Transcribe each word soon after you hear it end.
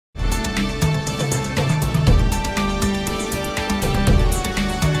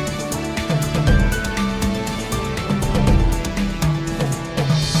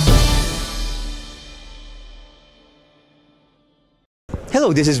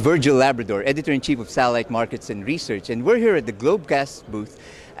Hello, this is Virgil Labrador, Editor-in-Chief of Satellite Markets and Research, and we're here at the GlobeCast booth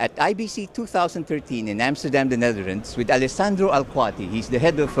at IBC 2013 in Amsterdam, the Netherlands, with Alessandro Alquati. He's the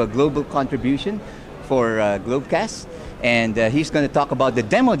head of global contribution for GlobeCast, and he's going to talk about the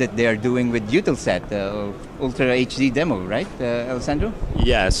demo that they are doing with Eutelsat, Ultra HD demo, right, Alessandro?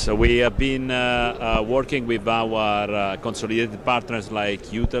 Yes, we have been working with our consolidated partners like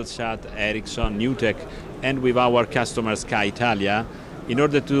Eutelsat, Ericsson, Newtek, and with our customer Sky Italia, in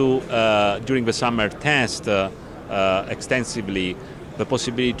order to, during the summer, test extensively the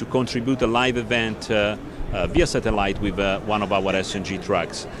possibility to contribute a live event via satellite with one of our SNG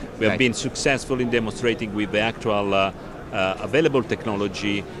trucks. We have been successful in demonstrating with the actual available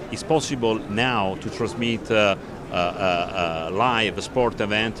technology it's possible now to transmit a live sport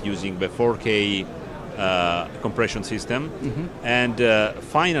event using the 4K compression system. And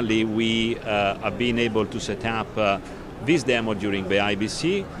finally we have been able to set up this demo during the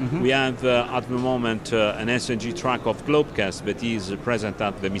IBC. We have at the moment an SNG track of GlobeCast that is present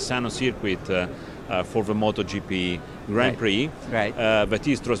at the Misano circuit for the MotoGP Grand Prix, that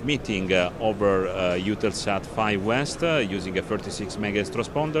is transmitting over Eutelsat 5 West using a 36 MHz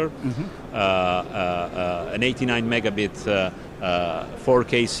transponder, an 89 megabit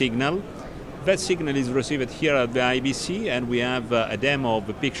 4K signal. That signal is received here at the IBC, and we have a demo of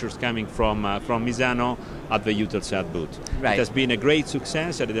the pictures coming from Misano at the Eutelsat booth. It has been a great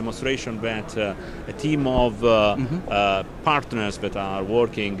success and a demonstration that a team of partners that are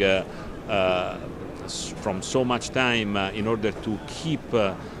working from so much time in order to keep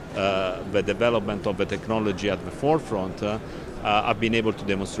the development of the technology at the forefront have been able to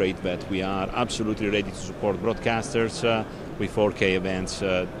demonstrate that we are absolutely ready to support broadcasters with 4K events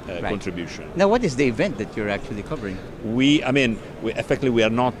contribution. Now, what is the event that you're actually covering? Effectively, we are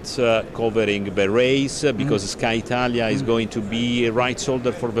not covering the race because Sky Italia is going to be a rights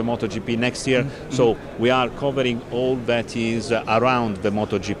holder for the MotoGP next year. So we are covering all that is around the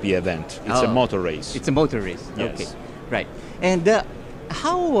MotoGP event. It's a motor race. It's a motor race. Yes. Okay, right. And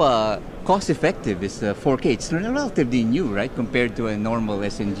how cost-effective is 4K? It's relatively new, right, compared to a normal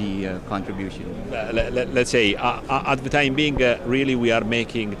SNG contribution. Let's say, at the time being, really we are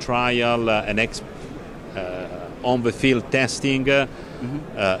making trial and on-the-field testing.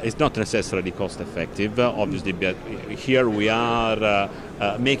 It's not necessarily cost-effective, obviously, but here we are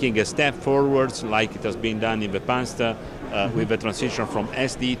making a step forwards like it has been done in the past with the transition from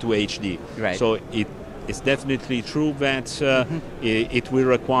SD to HD. So it's definitely true that it will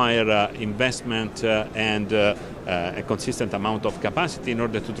require investment and a consistent amount of capacity in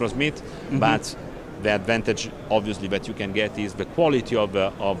order to transmit, but the advantage obviously that you can get is the quality of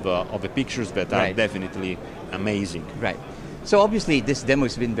the pictures that are definitely amazing. Right. So obviously this demo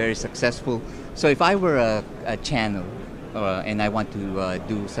has been very successful. So if I were a channel and I want to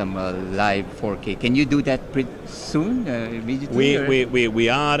do some live 4K, can you do that pretty soon, immediately? We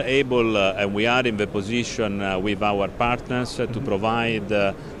are able and we are in the position with our partners to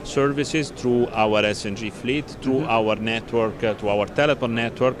provide services through our SNG fleet, through our network, to our telecom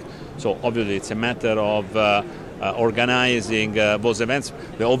network. So obviously it's a matter of organizing those events.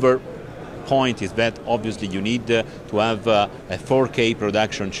 The other point is that obviously you need to have a 4K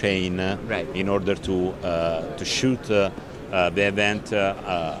production chain in order to shoot the event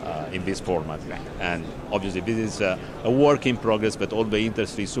in this format. And obviously this is a work in progress, but all the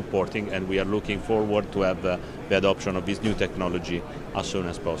industry is supporting, and we are looking forward to have the adoption of this new technology as soon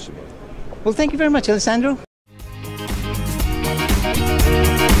as possible. Well, thank you very much, Alessandro.